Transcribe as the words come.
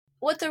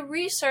what the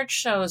research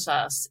shows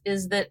us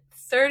is that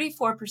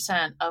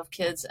 34% of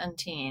kids and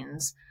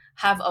teens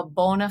have a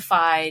bona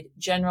fide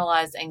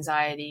generalized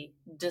anxiety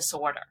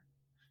disorder.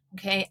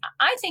 Okay.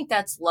 I think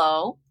that's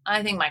low.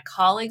 I think my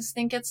colleagues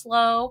think it's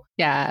low.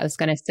 Yeah, I was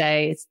going to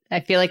say,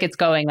 I feel like it's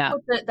going up.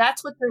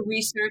 That's what the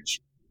research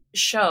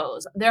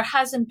shows. There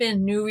hasn't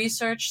been new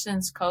research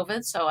since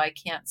COVID, so I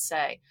can't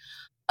say.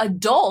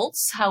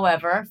 Adults,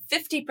 however,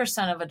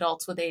 50% of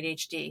adults with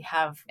ADHD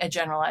have a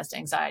generalized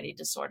anxiety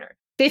disorder.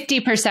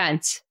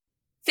 50%.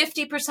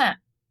 50%.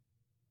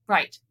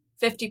 Right.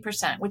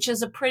 50%, which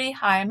is a pretty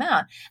high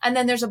amount. And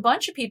then there's a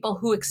bunch of people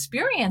who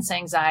experience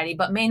anxiety,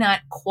 but may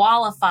not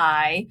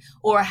qualify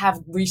or have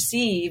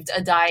received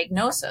a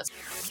diagnosis.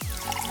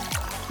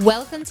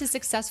 Welcome to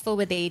Successful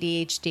with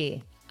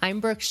ADHD. I'm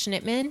Brooke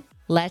Schnittman.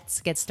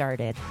 Let's get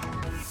started.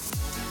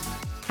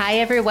 Hi,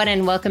 everyone,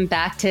 and welcome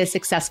back to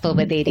Successful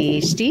with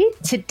ADHD.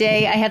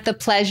 Today, I have the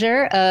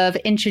pleasure of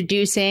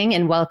introducing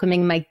and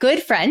welcoming my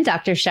good friend,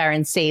 Dr.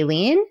 Sharon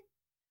Saline.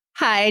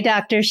 Hi,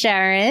 Dr.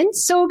 Sharon.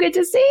 So good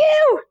to see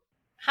you.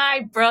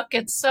 Hi, Brooke.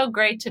 It's so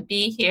great to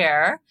be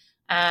here.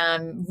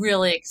 I'm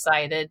really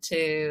excited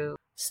to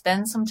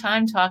spend some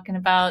time talking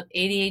about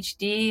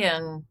ADHD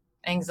and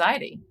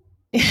anxiety.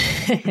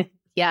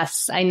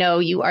 Yes, I know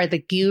you are the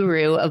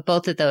guru of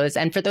both of those.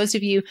 And for those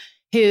of you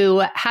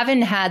who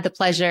haven't had the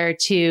pleasure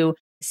to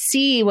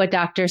see what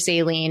Dr.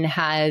 Saline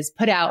has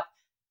put out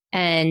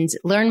and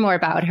learn more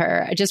about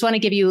her, I just want to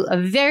give you a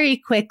very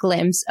quick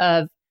glimpse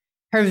of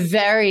her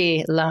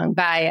very long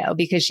bio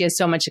because she has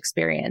so much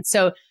experience.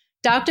 So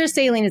Dr.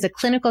 Saline is a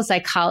clinical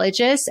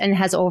psychologist and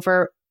has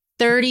over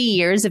 30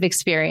 years of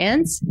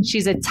experience.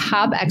 She's a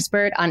top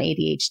expert on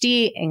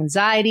ADHD,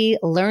 anxiety,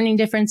 learning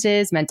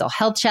differences, mental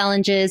health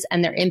challenges,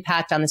 and their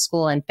impact on the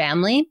school and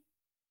family.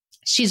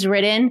 She's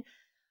written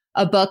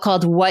a book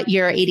called What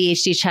Your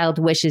ADHD Child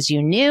Wishes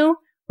You Knew,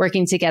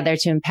 Working Together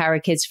to Empower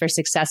Kids for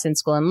Success in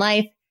School and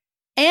Life,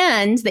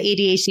 and the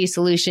ADHD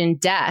Solution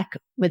Deck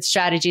with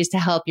strategies to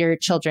help your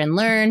children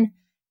learn.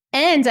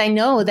 And I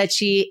know that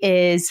she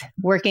is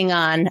working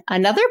on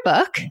another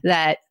book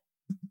that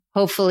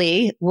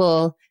hopefully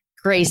will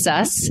grace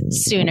us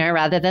sooner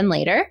rather than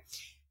later.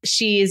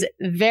 She's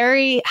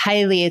very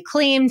highly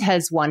acclaimed,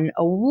 has won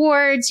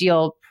awards.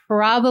 You'll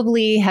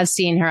probably have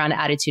seen her on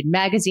Attitude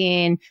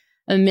Magazine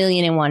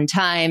 1,000,001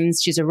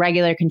 times. She's a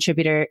regular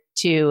contributor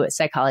to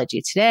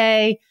Psychology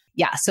Today.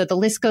 Yeah, so the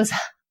list goes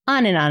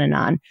on and on and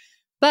on.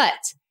 But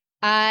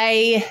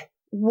I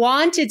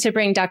wanted to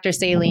bring Dr.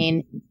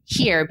 Saline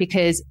here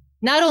because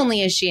not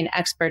only is she an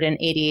expert in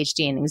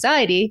ADHD and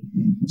anxiety,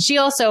 she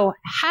also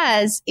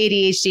has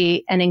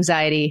ADHD and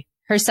anxiety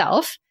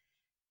herself.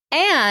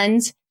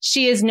 And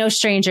she is no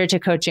stranger to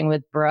coaching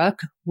with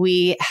Brooke.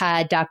 We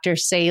had Dr.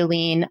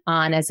 Saline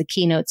on as a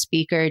keynote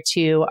speaker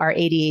to our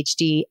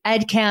ADHD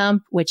Ed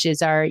Camp, which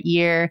is our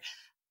year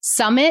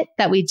summit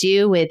that we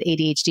do with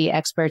ADHD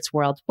experts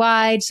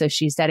worldwide. So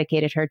she's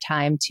dedicated her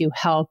time to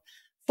help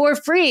for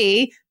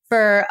free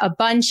for a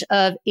bunch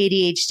of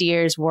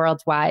ADHDers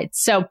worldwide.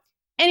 So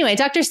anyway,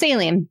 Dr.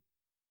 Saline,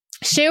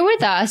 share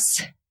with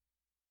us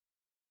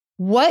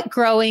what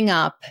growing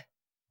up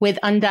with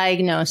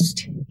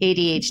undiagnosed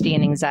ADHD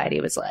and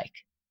anxiety was like.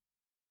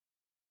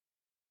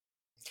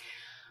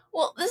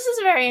 Well, this is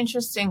a very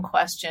interesting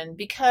question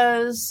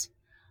because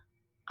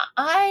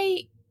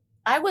I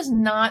was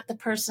not the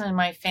person in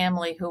my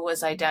family who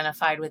was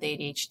identified with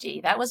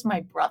ADHD. That was my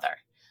brother.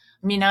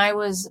 I mean, I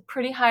was a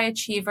pretty high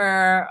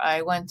achiever.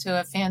 I went to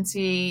a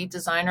fancy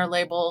designer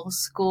label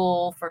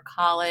school for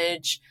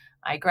college.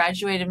 I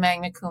graduated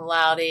magna cum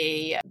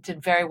laude,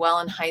 did very well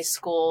in high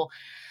school.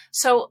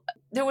 So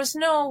there was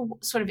no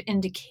sort of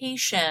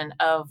indication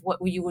of what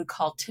you would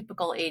call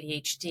typical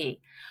ADHD.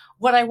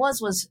 What I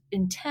was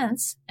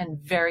intense and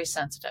very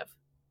sensitive.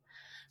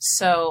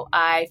 So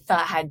I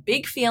had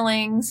big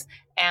feelings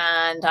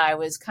and I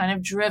was kind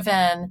of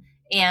driven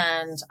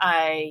and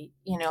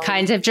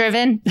Kind of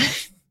driven?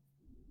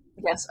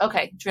 Yes.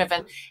 Okay.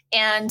 Driven.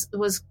 And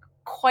was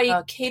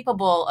quite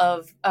capable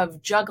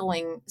of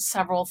juggling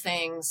several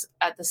things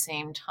at the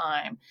same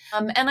time.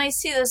 And I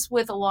see this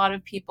with a lot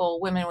of people,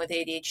 women with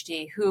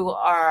ADHD who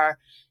are,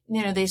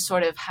 they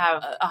sort of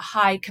have a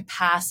high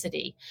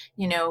capacity,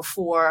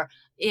 for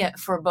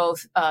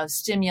both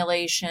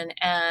stimulation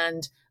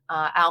and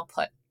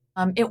output.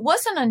 It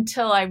wasn't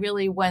until I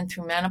really went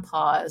through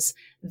menopause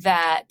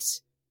that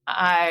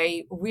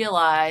I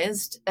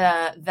realized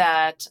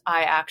that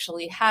I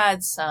actually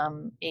had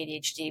some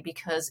ADHD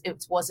because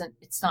it's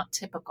not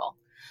typical,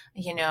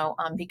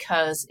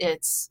 because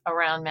it's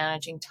around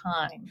managing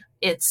time.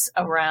 It's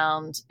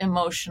around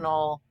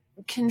emotional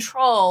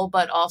control,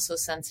 but also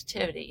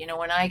sensitivity.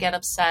 When I get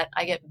upset,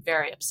 I get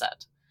very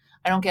upset.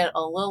 I don't get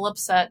a little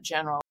upset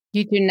generally.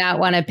 You do not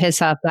want to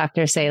piss off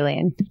Dr.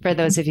 Saline, for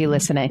those of you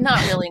listening.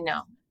 Not really,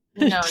 no.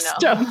 No.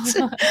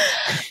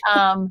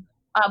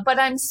 But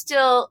I'm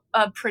still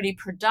pretty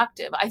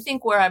productive. I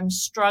think where I'm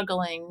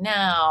struggling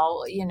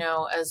now,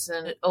 as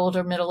an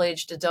older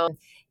middle-aged adult,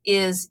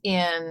 is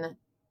in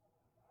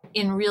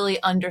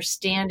really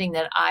understanding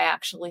that I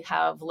actually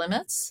have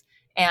limits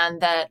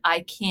and that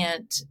I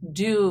can't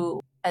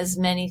do as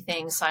many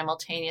things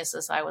simultaneous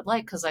as I would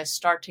like because I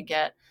start to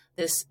get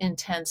this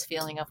intense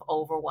feeling of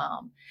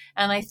overwhelm.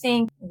 And I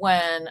think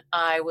when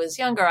I was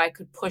younger, I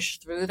could push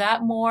through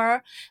that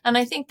more. And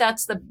I think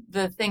that's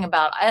the thing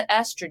about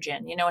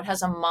estrogen. It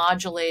has a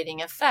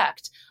modulating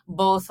effect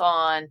both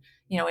on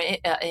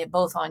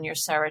both on your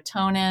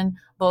serotonin,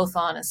 both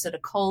on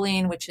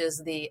acetylcholine, which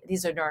is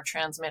these are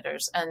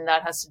neurotransmitters, and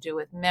that has to do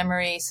with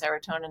memory.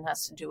 Serotonin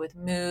has to do with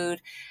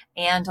mood,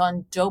 and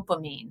on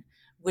dopamine,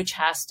 which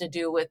has to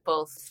do with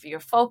both your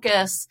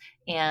focus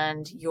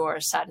and your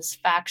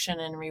satisfaction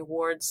and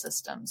reward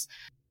systems.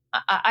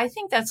 I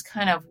think that's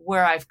kind of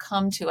where I've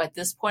come to at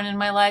this point in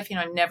my life.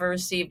 I've never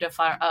received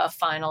a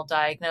final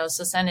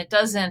diagnosis, and it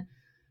doesn't,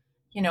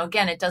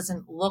 again, it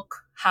doesn't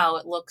look how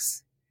it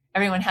looks.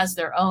 Everyone has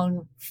their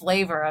own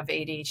flavor of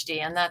ADHD,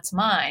 and that's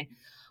mine.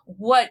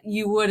 What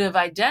you would have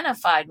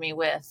identified me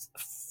with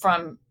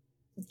from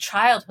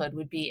childhood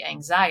would be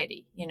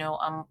anxiety.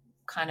 I'm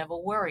kind of a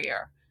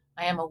worrier.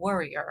 I am a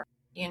worrier.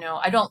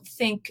 I don't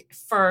think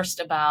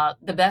first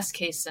about the best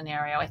case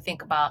scenario. I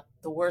think about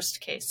the worst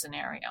case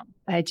scenario.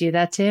 I do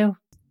that too.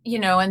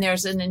 And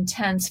there's an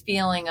intense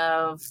feeling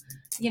of,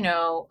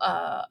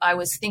 I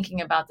was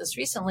thinking about this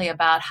recently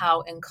about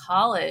how in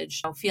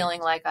college, feeling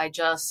like I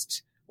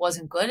just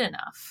wasn't good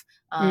enough.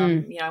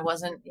 I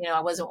wasn't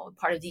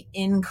part of the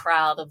in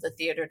crowd of the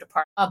theater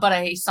department, but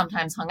I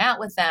sometimes hung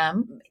out with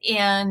them.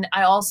 And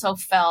I also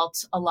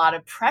felt a lot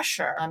of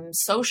pressure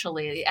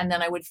socially. And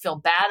then I would feel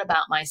bad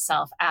about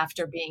myself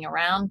after being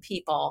around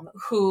people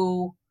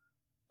who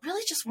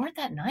really just weren't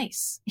that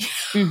nice.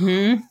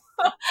 Mm-hmm.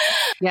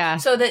 Yeah.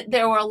 So that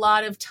there were a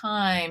lot of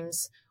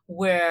times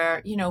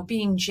where,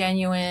 being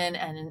genuine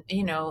and,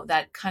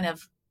 that kind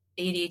of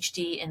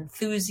ADHD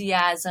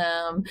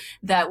enthusiasm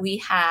that we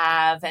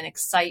have and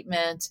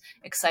excitement,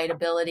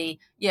 excitability.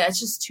 Yeah, it's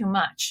just too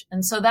much.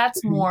 And so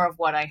that's more of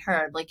what I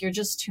heard. Like, you're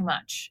just too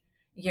much.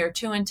 You're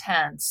too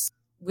intense.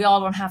 We all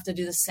don't have to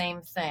do the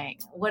same thing,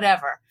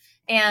 whatever.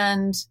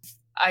 And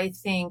I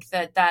think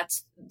that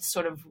that's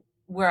sort of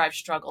where I've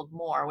struggled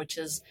more, which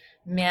is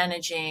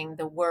managing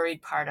the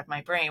worried part of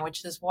my brain,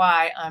 which is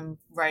why I'm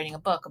writing a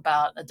book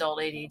about adult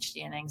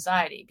ADHD and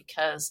anxiety,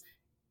 because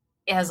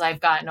as I've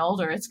gotten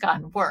older, it's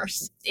gotten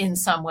worse in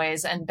some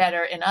ways and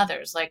better in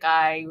others. Like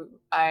I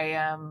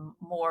am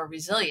more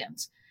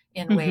resilient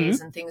in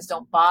ways and things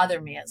don't bother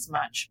me as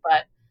much.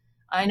 But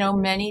I know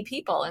many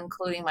people,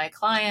 including my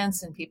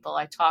clients and people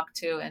I talk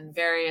to in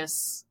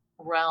various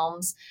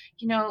realms,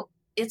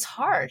 it's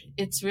hard.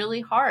 It's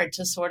really hard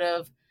to sort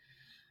of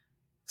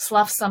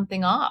slough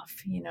something off,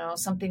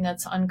 something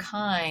that's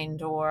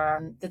unkind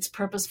or that's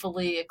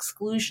purposefully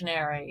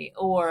exclusionary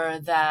or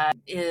that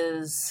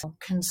is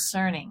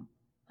concerning.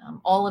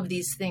 All of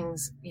these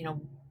things,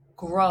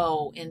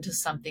 grow into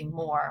something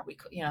more.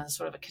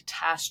 Sort of a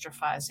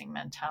catastrophizing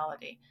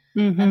mentality.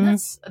 And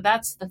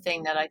that's the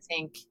thing that I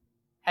think,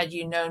 had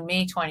you known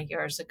me 20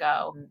 years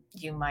ago,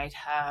 you might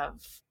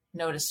have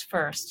noticed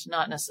first,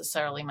 not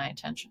necessarily my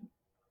attention.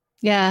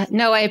 Yeah,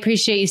 no, I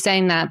appreciate you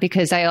saying that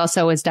because I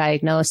also was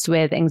diagnosed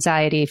with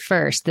anxiety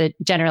first, the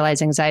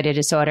generalized anxiety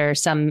disorder.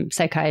 Some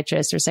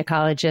psychiatrists or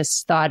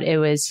psychologists thought it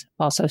was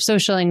also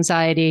social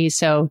anxiety.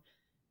 So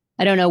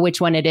I don't know which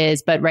one it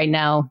is, but right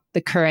now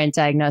the current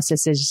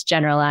diagnosis is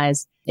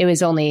generalized. It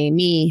was only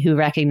me who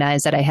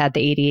recognized that I had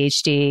the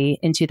ADHD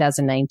in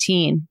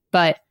 2019.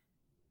 But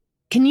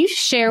can you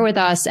share with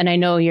us, and I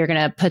know you're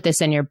going to put this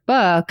in your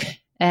book,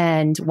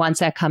 and once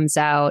that comes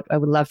out, I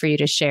would love for you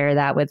to share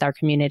that with our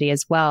community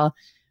as well.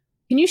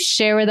 Can you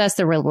share with us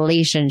the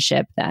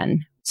relationship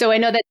then? So I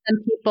know that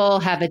some people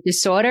have a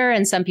disorder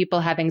and some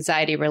people have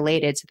anxiety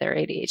related to their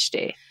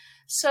ADHD.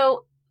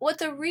 So what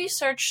the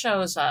research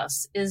shows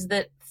us is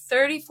that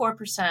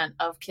 34%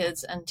 of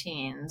kids and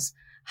teens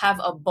have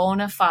a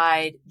bona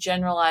fide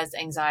generalized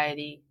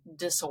anxiety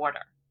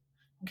disorder.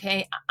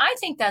 Okay. I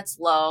think that's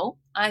low.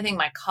 I think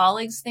my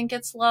colleagues think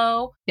it's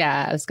low.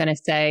 Yeah, I was going to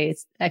say,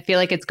 I feel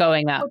like it's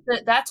going up.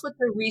 That's what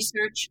the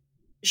research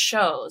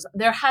shows.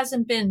 There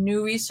hasn't been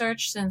new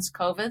research since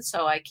COVID,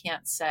 so I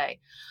can't say.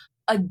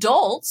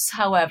 Adults,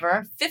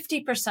 however,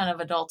 50% of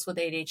adults with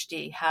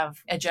ADHD have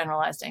a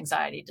generalized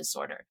anxiety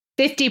disorder.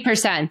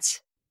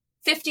 50%.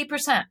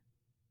 50%.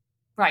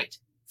 Right.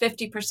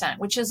 50%,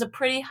 which is a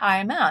pretty high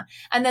amount.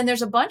 And then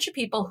there's a bunch of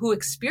people who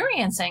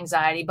experience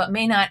anxiety, but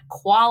may not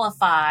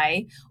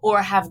qualify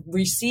or have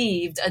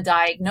received a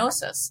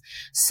diagnosis.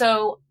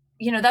 So,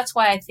 that's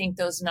why I think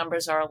those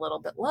numbers are a little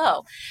bit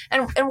low.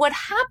 And what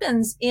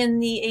happens in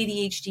the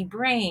ADHD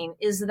brain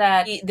is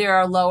that there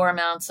are lower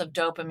amounts of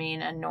dopamine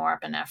and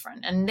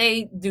norepinephrine, and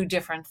they do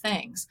different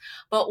things.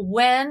 But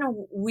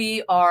when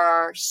we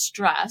are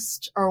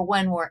stressed or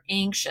when we're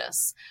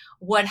anxious,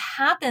 what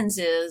happens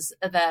is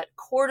that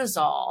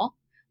cortisol,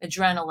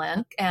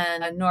 adrenaline,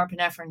 and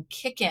norepinephrine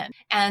kick in.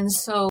 And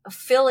so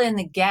fill in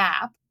the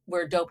gap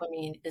where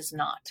dopamine is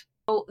not.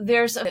 So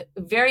there's a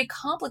very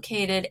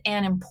complicated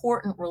and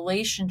important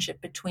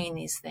relationship between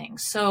these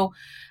things. So,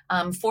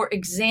 for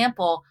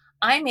example,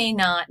 I may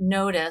not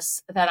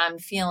notice that I'm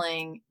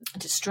feeling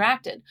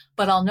distracted,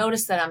 but I'll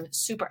notice that I'm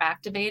super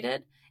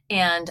activated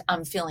and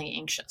I'm feeling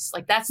anxious.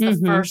 Like that's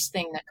the first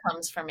thing that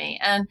comes for me.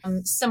 And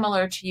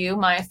similar to you,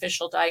 my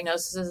official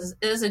diagnosis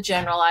is a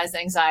generalized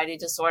anxiety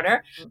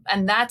disorder.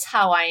 And that's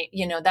how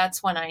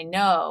that's when I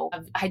know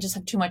I just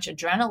have too much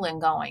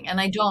adrenaline going.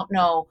 And I don't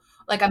know,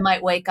 like I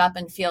might wake up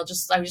and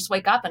I just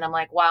wake up and I'm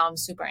like, wow, I'm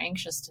super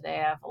anxious today.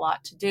 I have a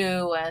lot to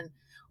do.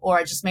 Or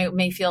I just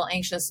may feel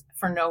anxious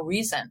for no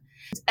reason.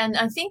 And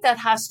I think that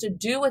has to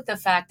do with the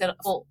fact that,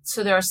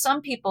 so there are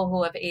some people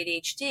who have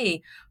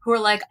ADHD who are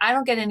like, I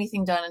don't get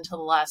anything done until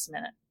the last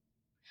minute.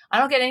 I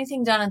don't get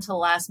anything done until the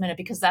last minute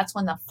because that's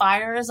when the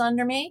fire is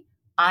under me,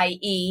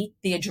 i.e.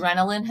 the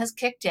adrenaline has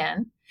kicked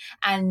in.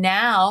 And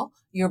now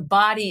your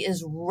body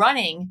is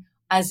running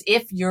as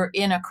if you're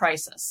in a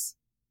crisis.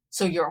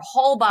 So your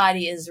whole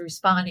body is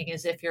responding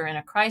as if you're in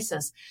a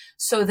crisis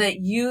so that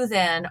you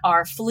then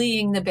are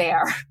fleeing the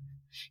bear,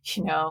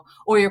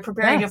 or you're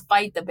preparing to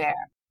fight the bear.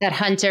 That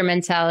hunter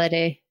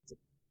mentality.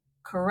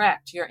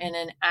 Correct. You're in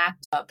an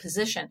active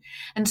position.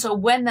 And so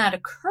when that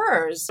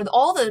occurs,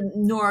 all the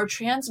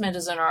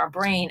neurotransmitters in our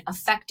brain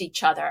affect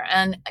each other.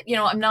 And,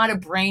 I'm not a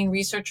brain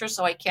researcher,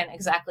 so I can't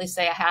exactly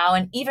say how.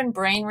 And even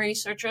brain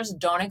researchers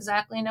don't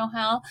exactly know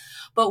how.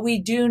 But we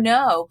do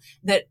know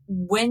that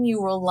when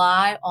you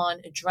rely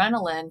on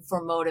adrenaline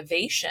for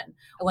motivation,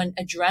 when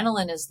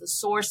adrenaline is the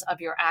source of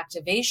your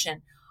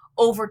activation,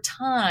 over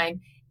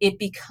time, it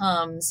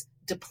becomes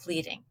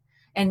depleting.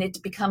 And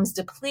it becomes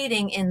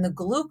depleting in the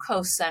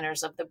glucose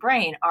centers of the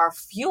brain, our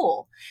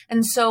fuel.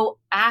 And so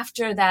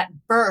after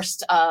that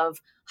burst of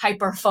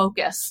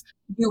hyperfocus,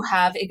 you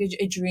have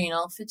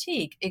adrenal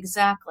fatigue.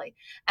 Exactly.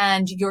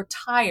 And you're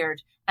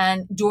tired.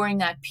 And during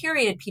that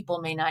period, people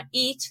may not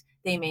eat,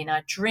 they may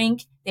not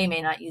drink, they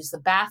may not use the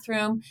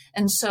bathroom.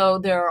 And so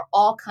there are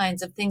all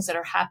kinds of things that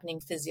are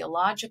happening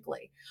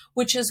physiologically,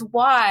 which is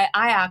why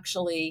I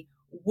actually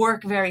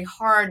work very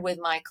hard with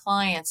my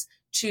clients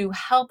to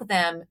help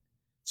them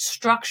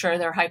structure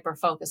their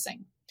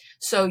hyperfocusing.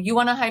 So you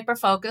want to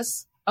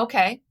hyperfocus?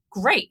 Okay,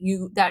 great.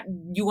 You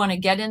want to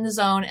get in the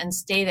zone and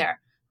stay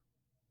there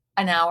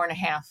an hour and a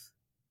half,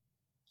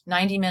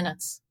 90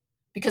 minutes.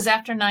 Because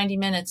after 90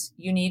 minutes,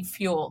 you need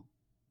fuel.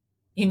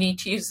 You need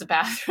to use the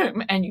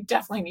bathroom and you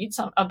definitely need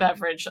a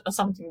beverage,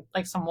 something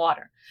like some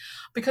water.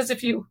 Because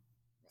if you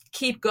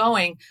keep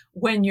going,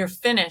 when you're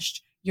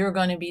finished, you're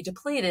going to be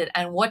depleted.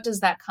 And what does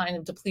that kind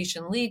of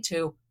depletion lead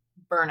to?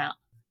 Burnout.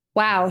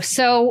 Wow.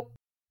 So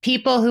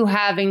people who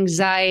have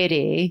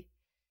anxiety,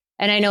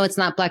 and I know it's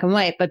not black and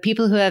white, but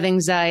people who have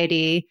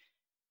anxiety,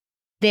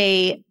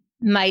 they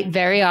might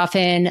very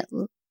often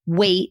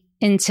wait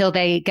until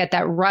they get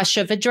that rush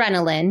of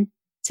adrenaline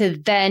to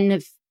then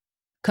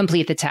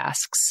complete the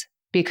tasks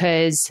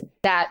because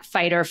that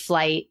fight or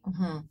flight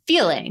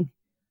feeling.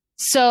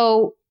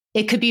 So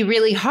it could be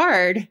really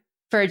hard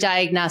for a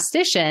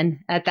diagnostician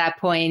at that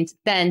point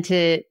then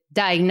to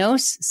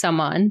diagnose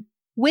someone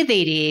with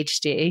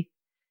ADHD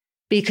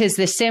because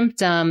the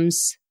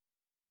symptoms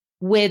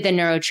with the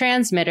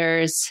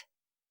neurotransmitters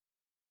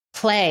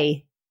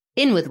play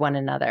in with one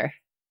another.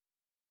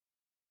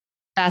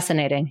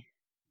 Fascinating.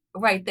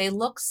 Right. They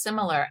look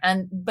similar.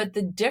 But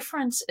the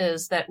difference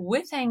is that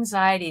with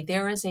anxiety,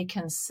 there is a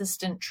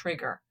consistent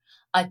trigger,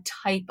 a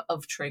type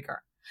of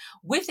trigger.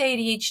 With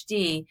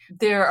ADHD,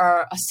 there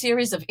are a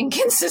series of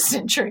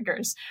inconsistent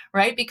triggers,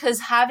 right? Because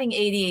having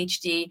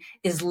ADHD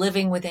is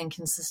living with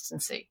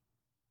inconsistency,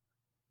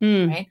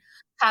 right?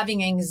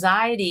 Having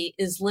anxiety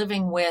is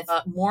living with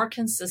more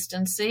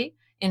consistency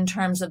in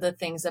terms of the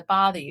things that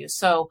bother you.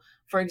 So,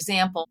 for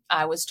example,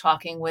 I was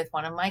talking with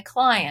one of my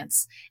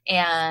clients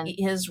and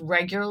he is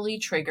regularly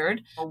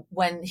triggered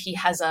when he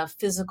has a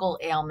physical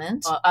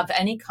ailment of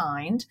any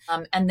kind.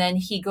 And then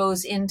he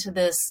goes into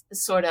this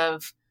sort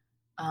of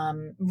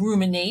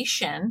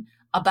rumination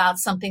about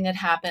something that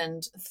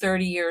happened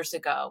 30 years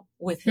ago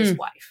with his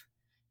wife,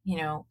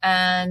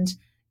 and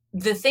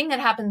the thing that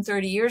happened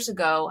 30 years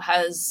ago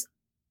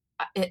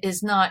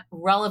is not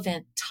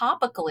relevant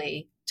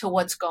topically to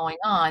what's going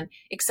on,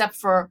 except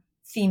for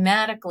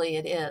thematically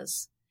it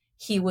is.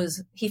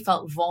 He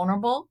felt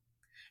vulnerable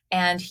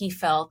and he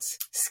felt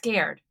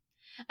scared.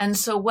 And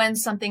so when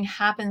something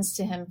happens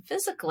to him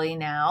physically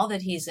now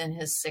that he's in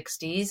his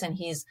 60s and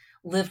he's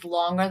lived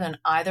longer than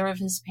either of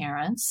his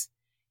parents,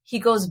 he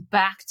goes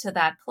back to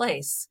that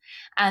place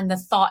and the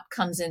thought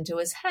comes into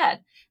his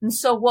head. And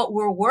so what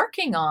we're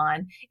working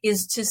on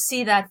is to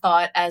see that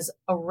thought as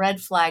a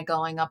red flag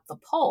going up the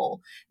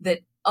pole that,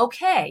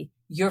 okay,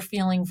 you're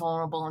feeling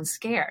vulnerable and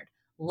scared.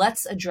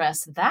 Let's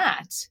address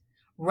that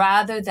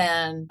rather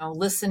than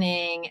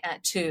listening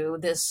to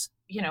this,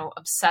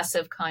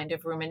 obsessive kind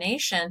of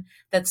rumination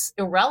that's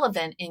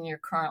irrelevant in your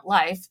current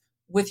life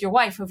with your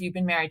wife who you've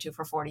been married to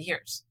for 40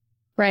 years.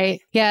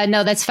 Right. Yeah,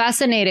 no, that's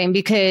fascinating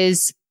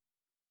because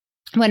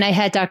when I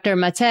had Dr.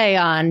 Mate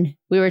on,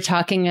 we were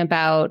talking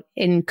about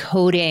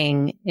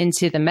encoding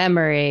into the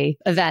memory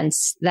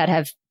events that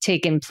have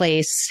taken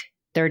place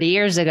 30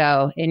 years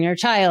ago in your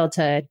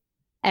childhood.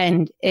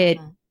 And it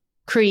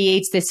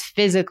creates this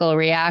physical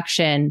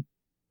reaction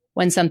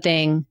when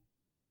something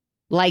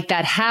like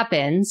that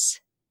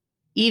happens,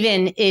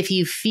 even if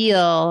you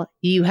feel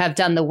you have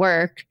done the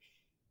work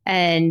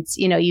and,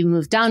 you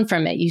moved on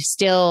from it, you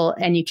still,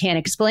 and you can't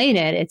explain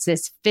it. It's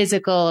this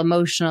physical,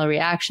 emotional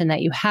reaction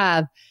that you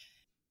have.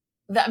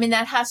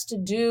 That has to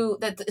do,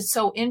 that it's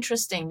so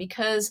interesting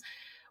because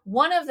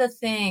one of the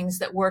things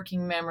that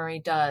working memory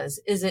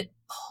does is it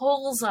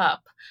pulls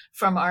up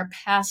from our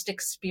past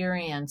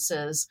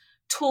experiences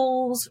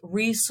tools,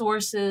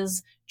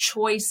 resources,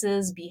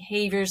 choices,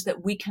 behaviors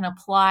that we can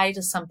apply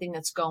to something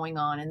that's going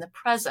on in the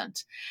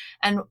present.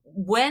 And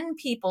when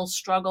people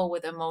struggle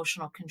with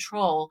emotional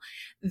control,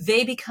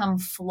 they become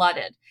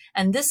flooded.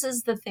 And this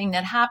is the thing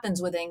that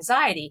happens with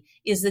anxiety,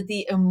 is that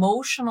the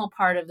emotional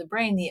part of the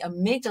brain, the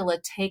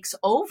amygdala, takes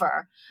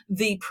over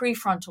the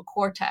prefrontal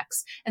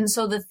cortex. And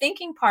so the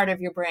thinking part of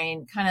your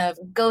brain kind of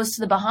goes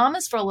to the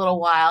Bahamas for a little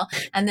while.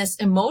 And this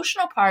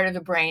emotional part of the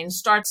brain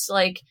starts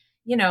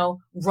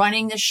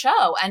running the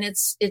show. And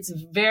it's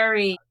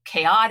very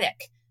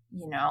chaotic,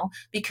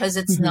 because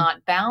it's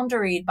not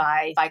boundaried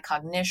by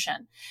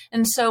cognition.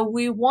 And so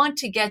we want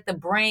to get the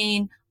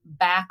brain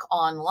back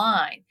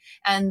online.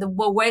 And the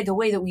way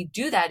that we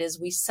do that is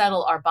we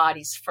settle our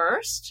bodies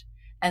first,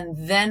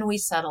 and then we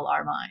settle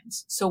our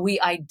minds. So we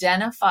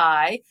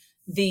identify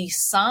the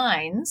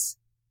signs,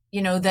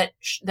 that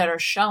are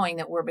showing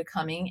that we're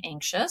becoming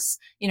anxious.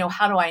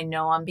 How do I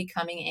know I'm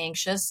becoming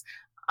anxious?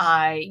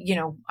 I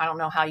don't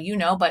know how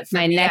but for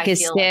my me, neck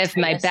is stiff,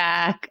 my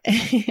back.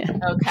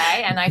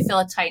 Okay. And I feel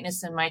a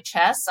tightness in my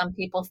chest. Some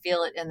people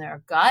feel it in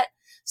their gut.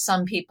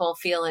 Some people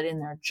feel it in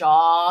their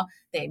jaw.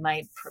 They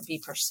might be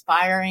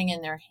perspiring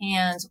in their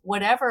hands,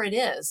 whatever it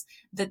is,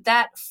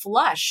 that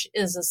flush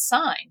is a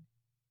sign,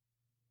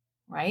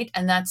 right?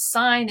 And that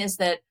sign is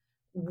that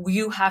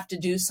you have to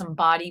do some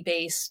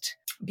body-based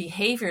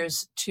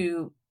behaviors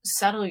to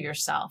settle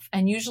yourself.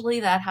 And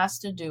usually that has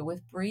to do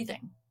with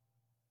breathing.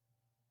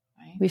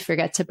 Right? We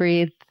forget to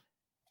breathe.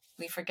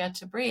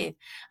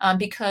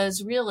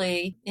 Because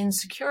really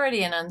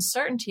insecurity and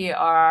uncertainty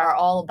are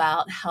all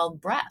about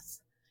held breath.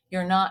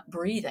 You're not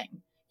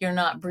breathing. You're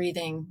not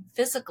breathing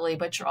physically,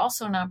 but you're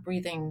also not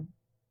breathing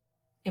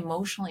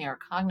emotionally or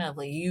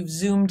cognitively. You've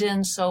zoomed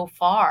in so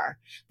far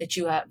that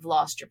you have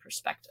lost your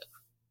perspective.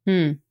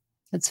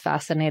 That's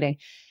fascinating.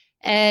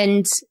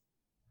 And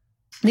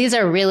these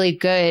are really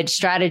good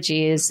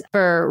strategies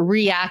for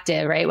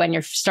reactive, right? When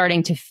you're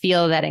starting to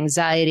feel that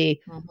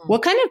anxiety.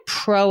 What kind of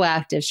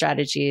proactive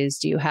strategies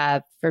do you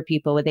have for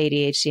people with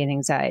ADHD and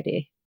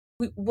anxiety?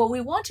 What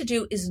we want to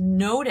do is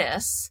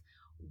notice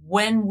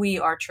when we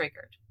are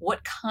triggered,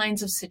 what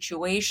kinds of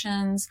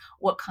situations,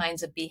 what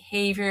kinds of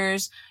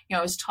behaviors.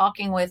 I was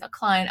talking with a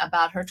client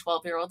about her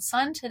 12-year-old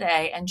son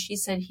today, and she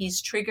said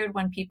he's triggered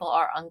when people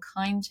are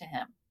unkind to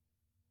him.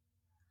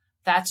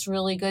 That's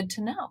really good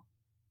to know.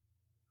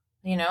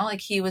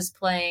 He was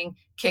playing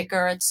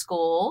kicker at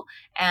school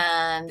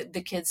and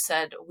the kids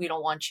said, "We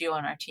don't want you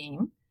on our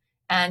team."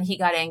 And he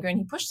got angry and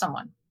he pushed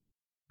someone.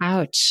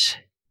 Ouch.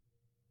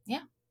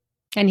 Yeah.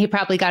 And he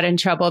probably got in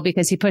trouble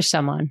because he pushed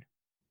someone.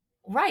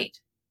 Right.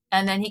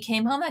 And then he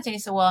came home that day and he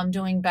said, "Well, I'm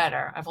doing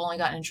better. I've only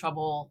gotten in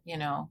trouble,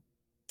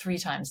 3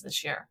 times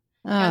this year."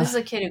 This is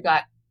a kid who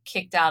got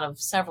kicked out of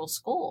several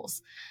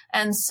schools.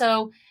 And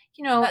so,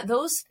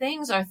 those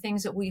things are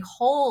things that we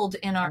hold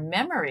in our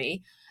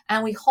memory.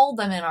 And we hold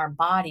them in our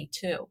body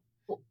too.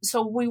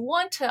 So we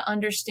want to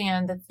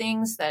understand the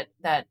things that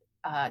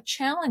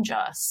challenge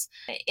us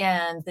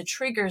and the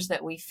triggers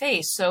that we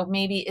face. So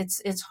maybe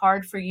it's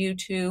hard for you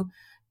to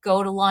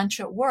go to lunch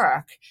at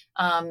work.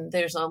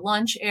 There's a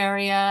lunch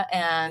area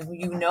and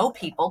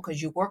people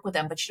because you work with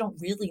them, but you don't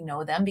really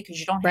know them because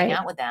you don't hang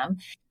out with them.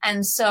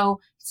 And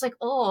so it's like,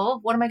 oh,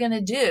 what am I going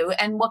to do?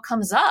 And what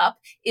comes up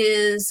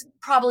is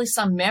probably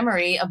some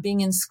memory of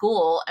being in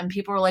school and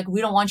people are like,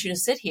 "We don't want you to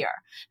sit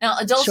here." Now,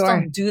 adults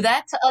don't do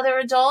that to other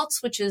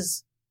adults, which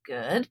is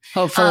good.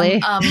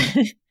 Hopefully.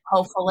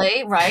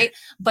 Hopefully, right?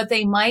 But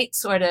they might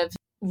sort of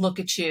look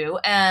at you.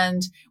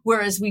 And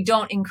whereas we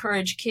don't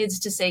encourage kids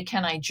to say,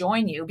 "Can I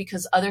join you?"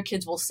 because other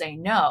kids will say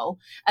no.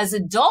 As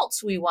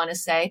adults, we want to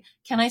say,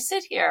 "Can I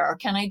sit here?" or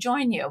 "Can I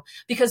join you?"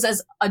 Because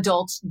as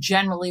adults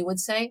generally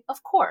would say,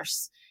 "Of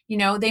course."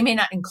 They may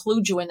not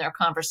include you in their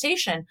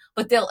conversation,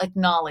 but they'll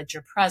acknowledge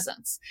your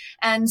presence.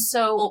 And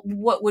so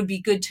what would be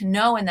good to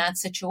know in that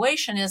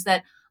situation is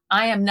that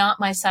I am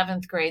not my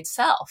 7th grade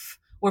self,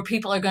 where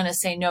people are going to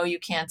say, "No, you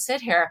can't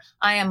sit here."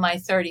 I am my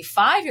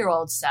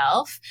 35-year-old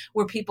self,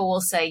 where people will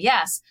say,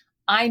 "Yes,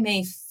 I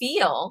may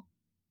feel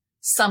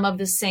some of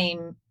the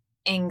same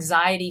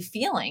anxiety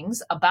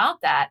feelings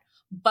about that,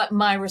 but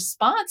my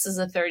response as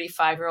a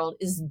 35-year-old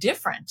is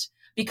different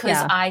because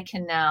I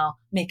can now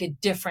make a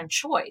different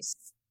choice."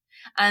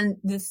 And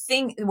the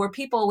thing where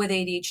people with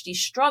ADHD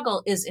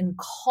struggle is in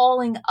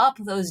calling up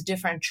those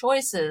different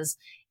choices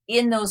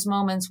in those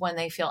moments when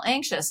they feel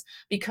anxious,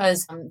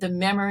 because the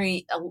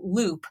memory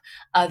loop,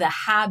 the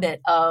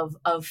habit of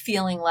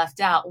feeling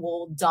left out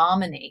will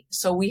dominate.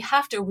 So we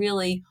have to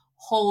really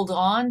hold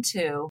on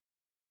to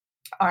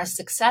our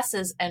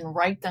successes and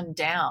write them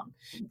down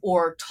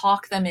or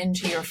talk them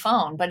into your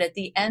phone. But at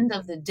the end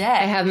of the day,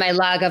 I have my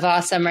log of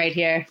awesome right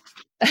here.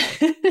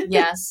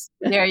 yes,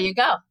 there you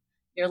go.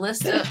 Your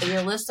list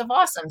of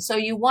awesome. So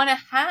you want to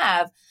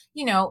have,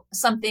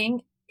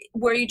 something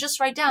where you just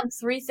write down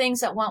 3 things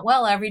that went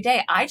well every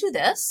day. I do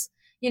this,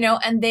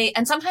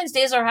 and sometimes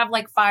days I have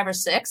like 5 or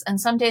 6, and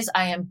some days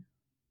I am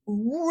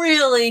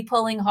really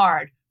pulling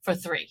hard for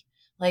 3.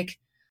 Like,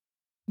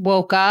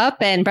 woke up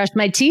and brushed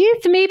my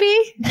teeth, maybe?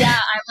 Yeah,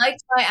 I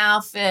liked my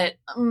outfit.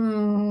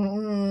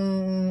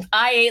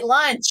 I ate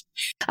lunch.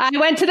 I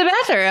went to the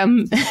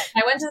bathroom.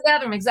 I went to the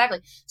bathroom,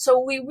 exactly.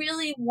 So we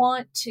really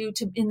want to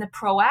in the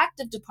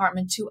proactive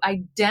department, to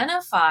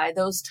identify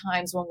those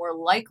times when we're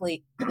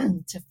likely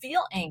to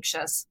feel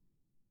anxious,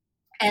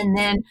 and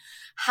then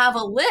have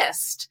a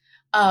list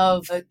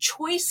of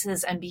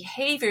choices and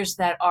behaviors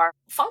that are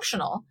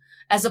functional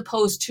as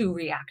opposed to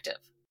reactive.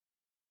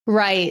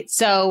 Right.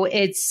 So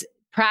it's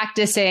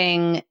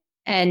practicing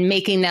and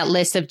making that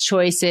list of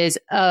choices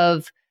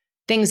of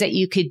things that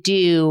you could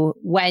do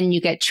when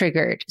you get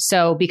triggered.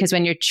 So because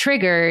when you're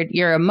triggered,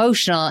 you're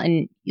emotional.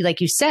 And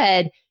like you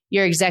said,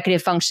 your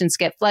executive functions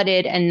get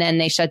flooded and then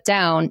they shut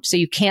down. So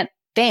you can't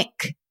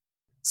think.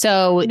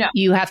 So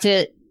you have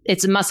to,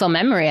 it's muscle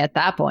memory at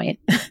that point.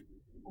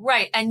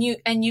 Right. And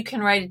you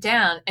can write it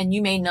down, and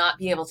you may not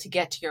be able to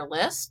get to your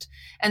list.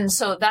 And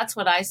so that's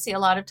what I see a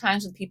lot of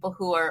times with people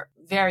who are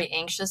very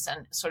anxious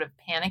and sort of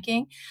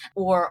panicking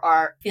or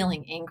are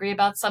feeling angry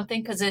about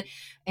something, because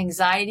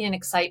anxiety and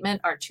excitement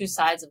are 2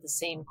 sides of the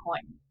same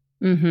coin.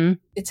 Mm-hmm.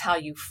 It's how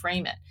you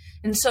frame it.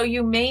 And so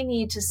you may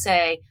need to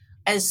say,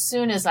 as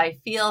soon as I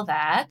feel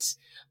that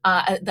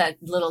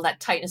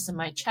tightness in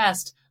my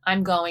chest,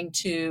 I'm going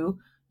to,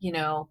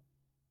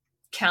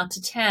 count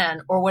to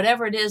 10 or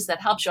whatever it is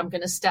that helps you. I'm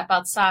going to step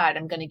outside.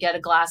 I'm going to get a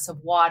glass of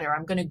water.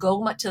 I'm going to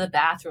go to the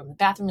bathroom. The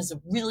bathroom is a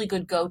really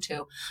good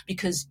go-to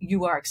because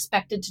you are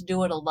expected to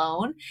do it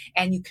alone,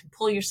 and you can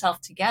pull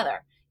yourself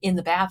together in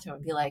the bathroom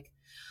and be like,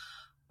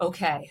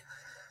 okay,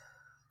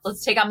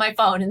 let's take out my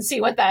phone and see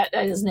what that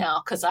is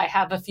now, because I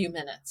have a few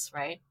minutes,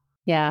 right?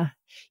 Yeah.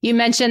 You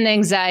mentioned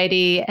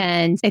anxiety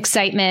and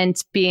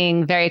excitement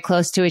being very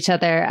close to each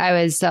other. I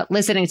was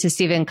listening to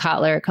Stephen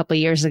Kotler a couple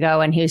of years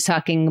ago, and he was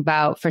talking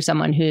about, for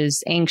someone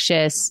who's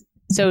anxious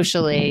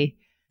socially,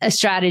 a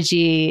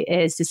strategy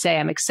is to say,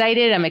 I'm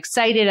excited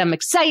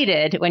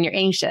when you're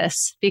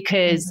anxious,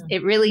 because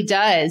it really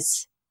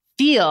does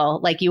feel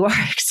like you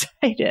are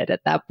excited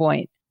at that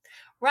point.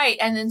 Right.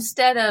 And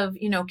instead of,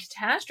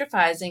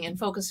 catastrophizing and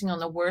focusing on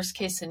the worst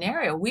case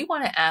scenario, we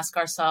want to ask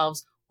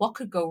ourselves, what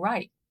could go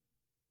right?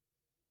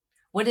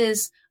 What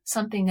is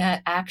something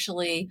that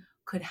actually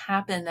could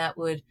happen that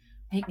would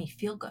make me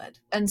feel good?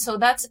 And so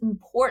that's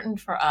important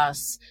for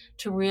us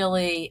to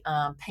really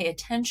pay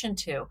attention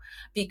to,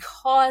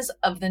 because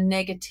of the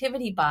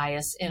negativity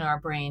bias in our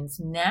brains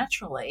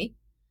naturally,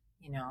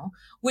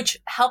 which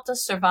helped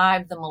us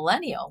survive the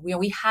millennial.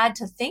 We had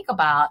to think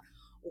about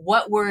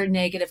what were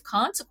negative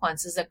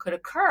consequences that could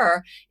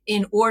occur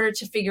in order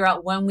to figure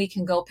out when we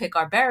can go pick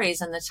our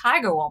berries and the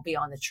tiger won't be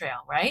on the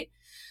trail, right?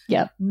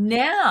 Yeah.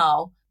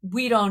 Now,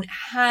 we don't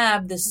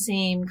have the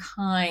same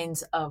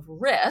kinds of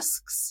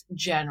risks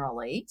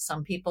generally.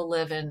 Some people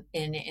live in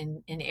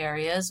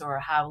areas or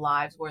have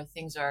lives where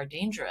things are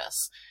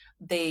dangerous.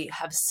 They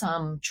have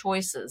some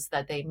choices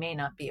that they may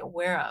not be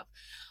aware of.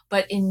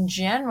 But in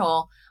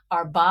general,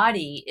 our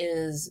body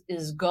is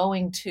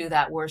going to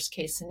that worst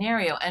case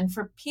scenario. And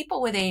for people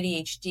with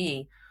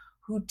ADHD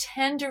who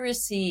tend to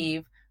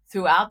receive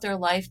throughout their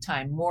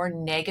lifetime more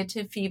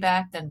negative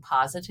feedback than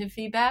positive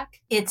feedback,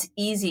 it's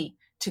easy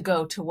to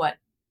go to what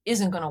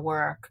isn't going to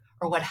work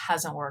or what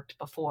hasn't worked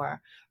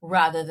before,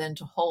 rather than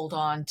to hold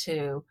on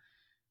to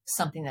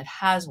something that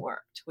has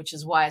worked, which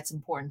is why it's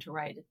important to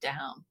write it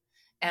down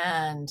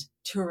and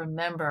to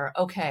remember,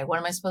 okay, what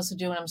am I supposed to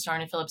do when I'm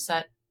starting to feel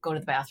upset? Go to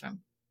the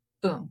bathroom.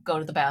 Boom, go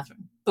to the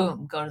bathroom.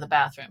 Boom, go to the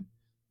bathroom.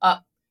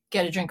 Up,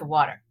 get a drink of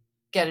water.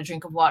 Get a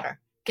drink of water.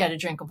 Get a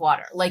drink of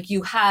water. Like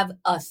you have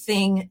a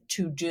thing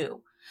to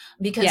do.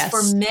 Because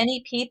for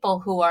many people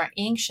who are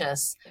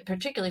anxious,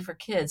 particularly for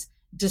kids,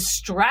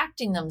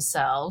 distracting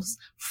themselves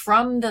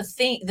from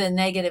the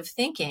negative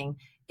thinking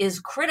is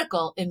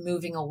critical in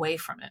moving away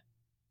from it.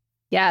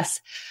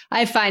 Yes.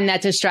 I find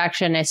that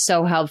distraction is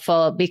so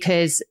helpful,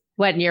 because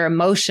when you're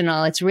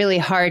emotional, it's really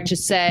hard to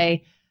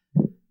say,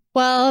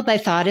 well, my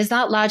thought is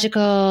not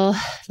logical.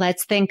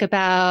 Let's think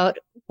about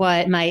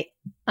what my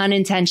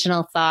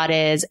unintentional thought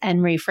is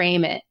and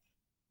reframe it.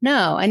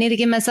 No, I need to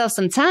give myself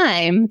some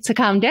time to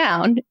calm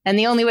down. And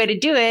the only way to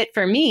do it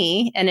for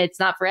me, and it's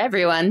not for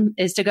everyone,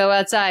 is to go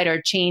outside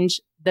or change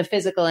the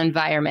physical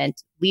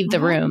environment, leave the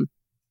room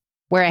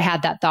where I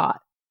had that thought,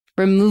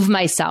 remove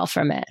myself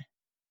from it.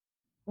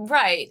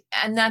 Right.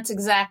 And that's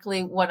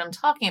exactly what I'm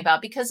talking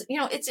about, because,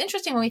 it's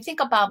interesting when we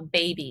think about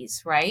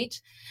babies, right?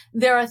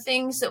 There are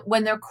things that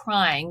when they're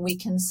crying, we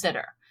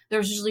consider.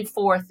 There's usually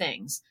 4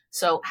 things.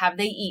 So have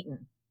they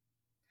eaten?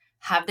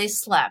 Have they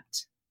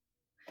slept?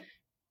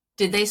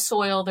 Did they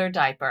soil their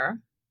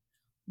diaper?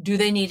 do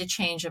they need a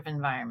change of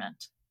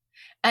environment?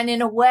 And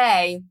in a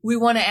way, we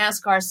want to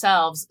ask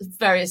ourselves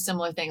very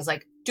similar things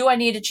like, do I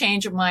need a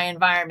change of my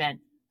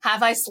environment?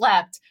 Have I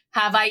slept?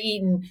 Have I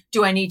eaten?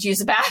 Do I need to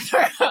use a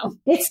bathroom?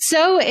 It's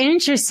so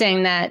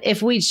interesting that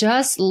if we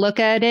just look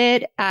at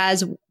it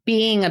as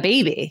being a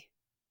baby,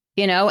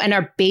 and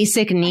our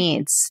basic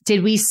needs,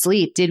 did we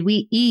sleep? Did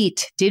we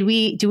eat? Do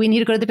we need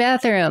to go to the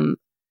bathroom?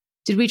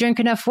 Did we drink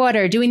enough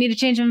water? Do we need to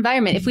change of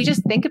environment? If we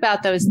just think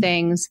about those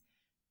things,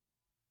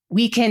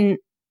 we can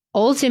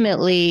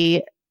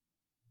ultimately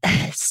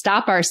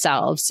stop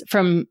ourselves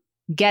from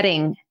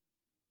getting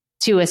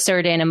to a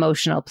certain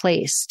emotional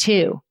place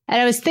too.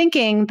 And I was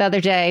thinking the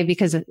other day,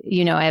 because, I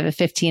have a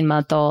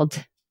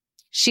 15-month-old,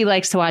 she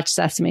likes to watch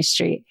Sesame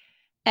Street.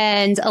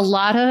 And a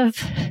lot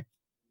of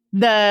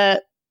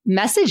the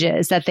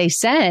messages that they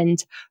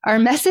send are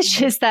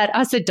messages that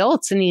us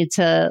adults need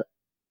to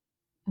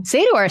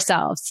say to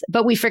ourselves,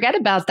 but we forget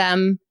about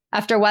them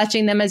after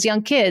watching them as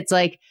young kids,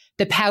 like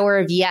the power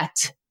of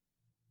yet.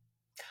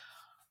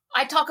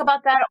 I talk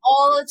about that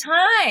all the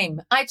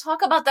time.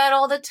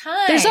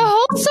 There's a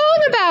whole song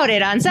about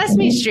it on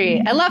Sesame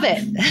Street. I love it.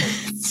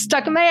 It's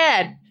stuck in my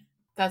head.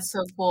 That's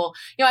so cool.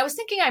 I was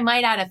thinking I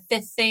might add a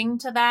fifth thing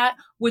to that,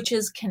 which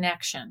is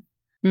connection.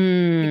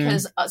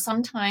 Because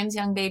sometimes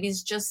young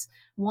babies just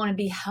want to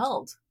be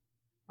held,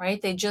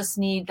 right? They just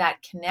need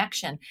that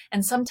connection.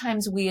 And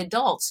sometimes we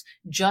adults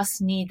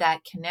just need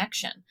that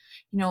connection.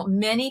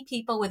 Many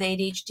people with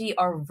ADHD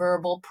are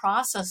verbal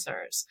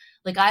processors.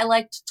 Like I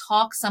like to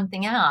talk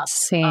something out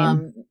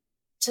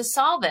to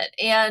solve it.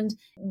 And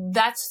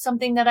that's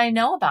something that I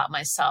know about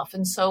myself.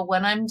 And so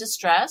when I'm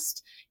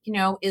distressed,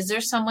 is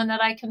there someone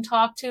that I can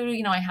talk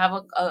to? I have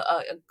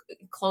a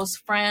close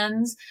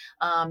friends.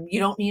 You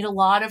don't need a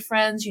lot of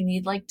friends. You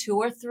need like 2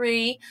 or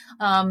 3.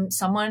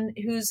 Someone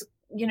who's,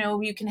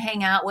 you can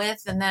hang out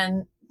with, and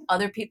then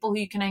other people who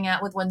you can hang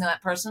out with when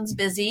that person's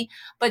busy,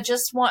 but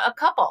just want a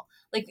couple.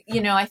 Like,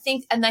 I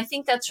think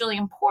that's really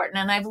important.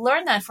 And I've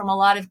learned that from a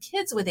lot of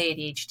kids with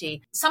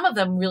ADHD. Some of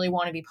them really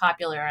want to be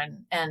popular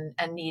and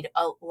need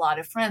a lot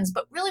of friends.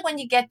 But really, when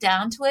you get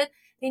down to it,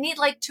 they need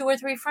like 2 or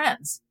 3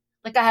 friends.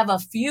 Like I have a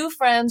few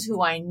friends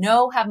who I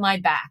know have my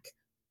back,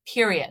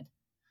 period.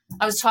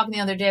 I was talking the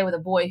other day with a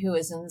boy who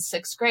is in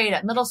 6th grade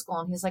at middle school,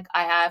 and he's like,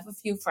 I have a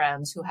few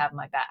friends who have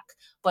my back.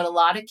 But a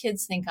lot of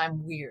kids think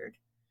I'm weird.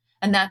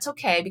 And that's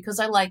okay, because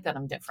I like that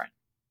I'm different.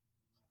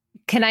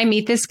 Can I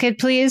meet this kid,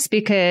 please?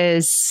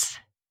 Because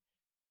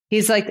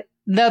he's like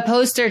the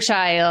poster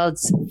child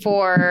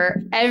for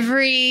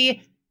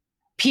every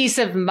piece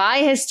of my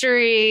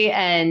history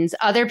and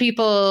other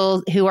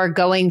people who are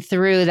going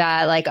through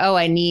that, like, oh,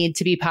 I need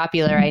to be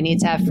popular. I need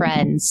to have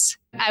friends.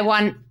 I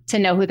want to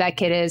know who that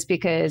kid is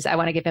because I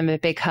want to give him a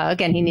big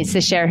hug, and he needs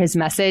to share his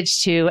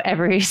message to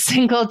every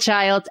single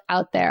child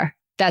out there.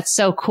 That's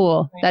so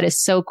cool. That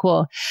is so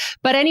cool.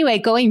 But anyway,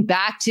 going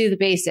back to the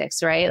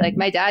basics, right? Like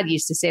my dad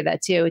used to say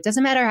that too. It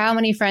doesn't matter how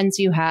many friends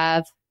you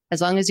have,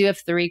 as long as you have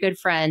 3 good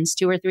friends,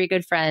 2 or 3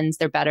 good friends,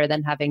 they're better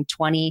than having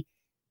 20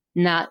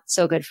 not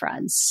so good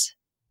friends.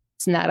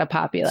 It's not a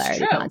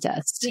popularity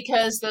contest.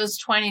 Because those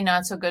 20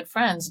 not so good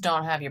friends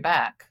don't have your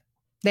back.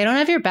 They don't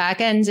have your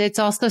back. And it's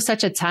also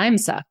such a time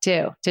suck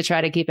too, to try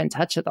to keep in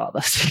touch with all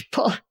those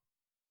people.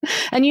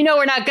 And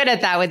we're not good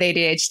at that with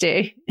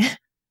ADHD.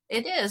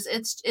 It is.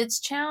 It's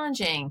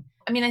challenging.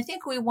 I mean, I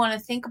think we want to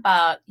think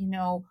about,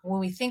 when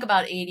we think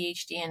about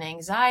ADHD and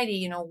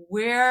anxiety,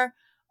 where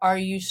are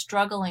you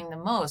struggling the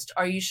most?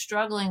 Are you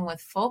struggling with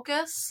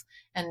focus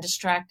and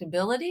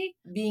distractibility,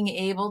 being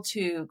able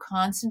to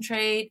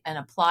concentrate and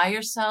apply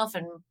yourself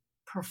and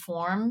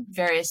perform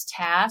various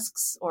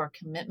tasks or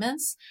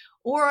commitments?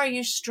 Or are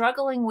you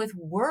struggling with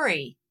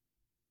worry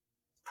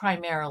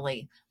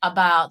primarily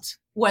about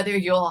whether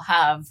you'll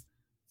have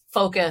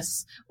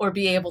focus or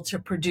be able to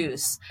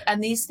produce?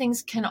 And these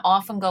things can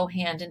often go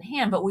hand in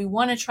hand, but we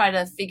want to try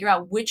to figure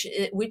out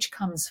which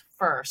comes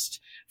first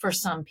for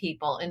some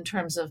people in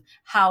terms of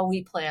how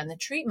we plan the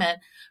treatment.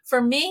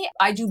 For me,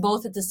 I do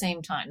both at the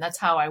same time. That's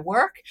how I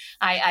work.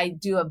 I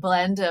do a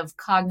blend of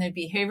cognitive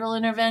behavioral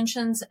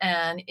interventions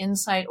and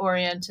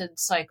insight-oriented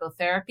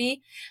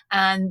psychotherapy.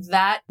 And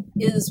that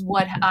is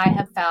what I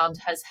have found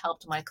has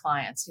helped my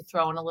clients. You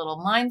throw in a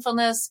little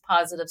mindfulness,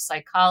 positive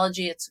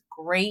psychology. It's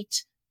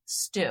great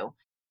stew.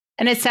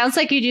 And it sounds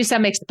like you do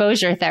some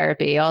exposure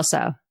therapy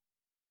also.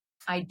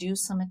 I do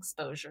some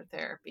exposure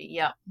therapy.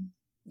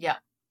 Yeah.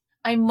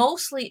 I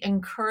mostly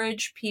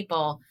encourage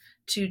people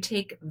to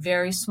take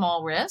very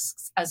small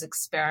risks as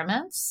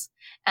experiments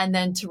and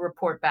then to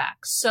report back.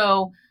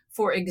 So,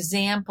 for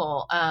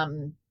example,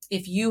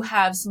 if you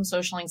have some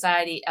social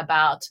anxiety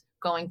about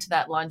going to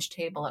that lunch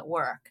table at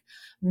work,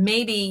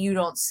 maybe you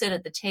don't sit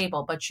at the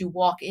table, but you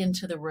walk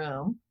into the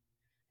room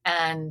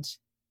and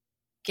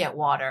get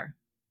water,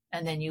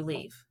 and then you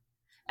leave.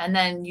 And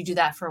then you do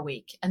that for a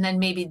week. And then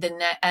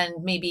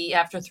maybe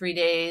after 3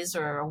 days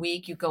or a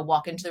week, you go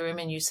walk into the room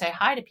and you say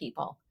hi to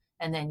people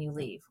and then you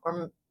leave,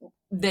 or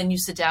then you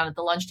sit down at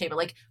the lunch table.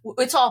 Like,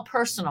 it's all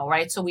personal,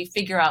 right? So we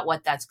figure out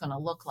what that's going to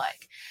look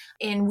like.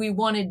 And we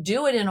want to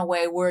do it in a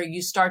way where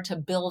you start to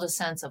build a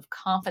sense of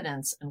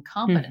confidence and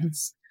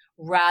competence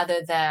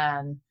rather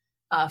than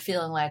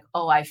feeling like,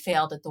 oh, I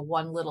failed at the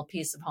one little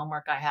piece of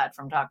homework I had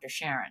from Dr.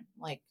 Sharon.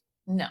 Like,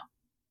 no.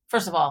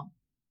 First of all,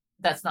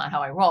 that's not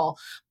how I roll.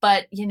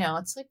 But,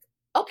 it's like,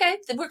 okay,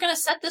 we're going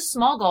to set this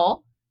small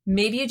goal.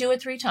 Maybe you do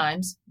it 3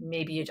 times.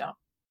 Maybe you don't.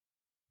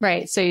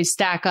 Right. So you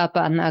stack up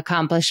on the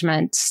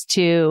accomplishments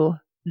to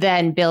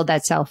then build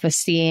that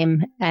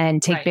self-esteem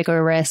and take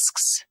bigger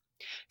risks.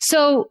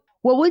 So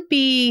what would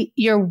be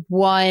your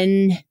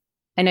one,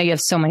 I know you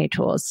have so many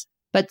tools,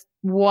 but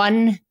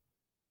one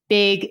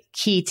big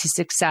key to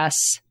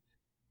success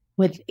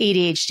with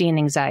ADHD and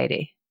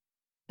anxiety?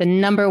 The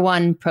number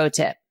one pro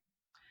tip.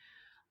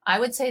 I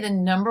would say the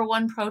number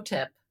one pro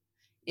tip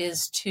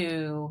is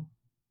to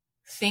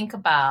think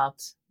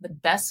about the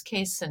best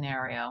case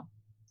scenario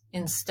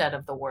instead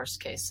of the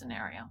worst case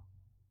scenario.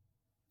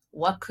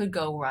 What could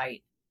go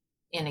right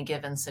in a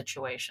given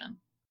situation?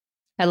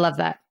 I love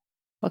that.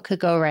 What could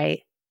go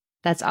right?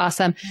 That's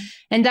awesome.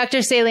 And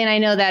Dr. Saline, I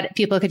know that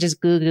people could just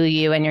Google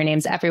you and your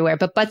name's everywhere,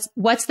 but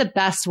what's the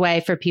best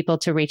way for people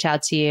to reach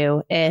out to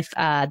you if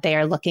they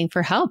are looking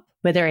for help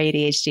with their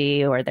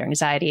ADHD or their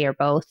anxiety or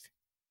both?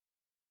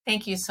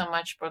 Thank you so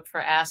much, Brooke,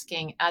 for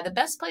asking. The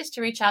best place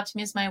to reach out to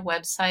me is my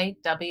website,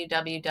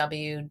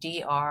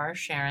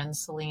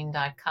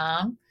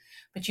 www.drsharonsaline.com.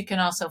 But you can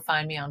also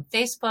find me on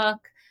Facebook,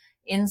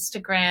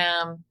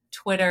 Instagram,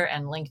 Twitter,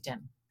 and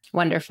LinkedIn.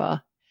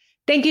 Wonderful.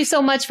 Thank you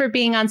so much for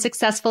being on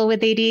Successful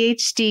with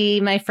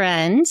ADHD, my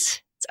friend.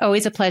 It's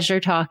always a pleasure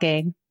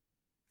talking.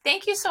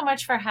 Thank you so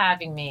much for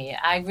having me.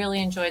 I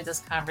really enjoyed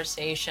this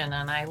conversation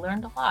and I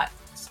learned a lot.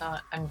 So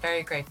I'm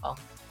very grateful.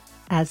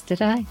 As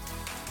did I.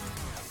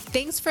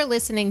 Thanks for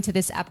listening to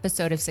this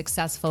episode of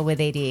Successful with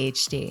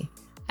ADHD.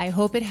 I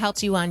hope it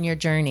helped you on your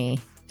journey.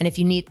 And if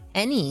you need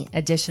any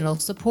additional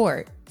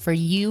support for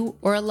you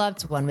or a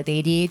loved one with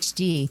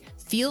ADHD,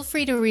 feel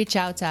free to reach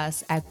out to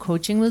us at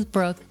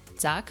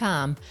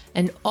coachingwithbrooke.com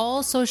and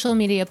all social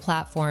media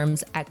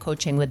platforms at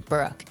Coaching with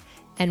Brooke.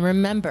 And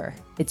remember,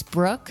 it's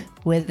Brooke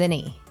with an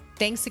E.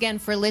 Thanks again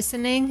for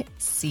listening.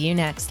 See you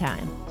next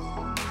time.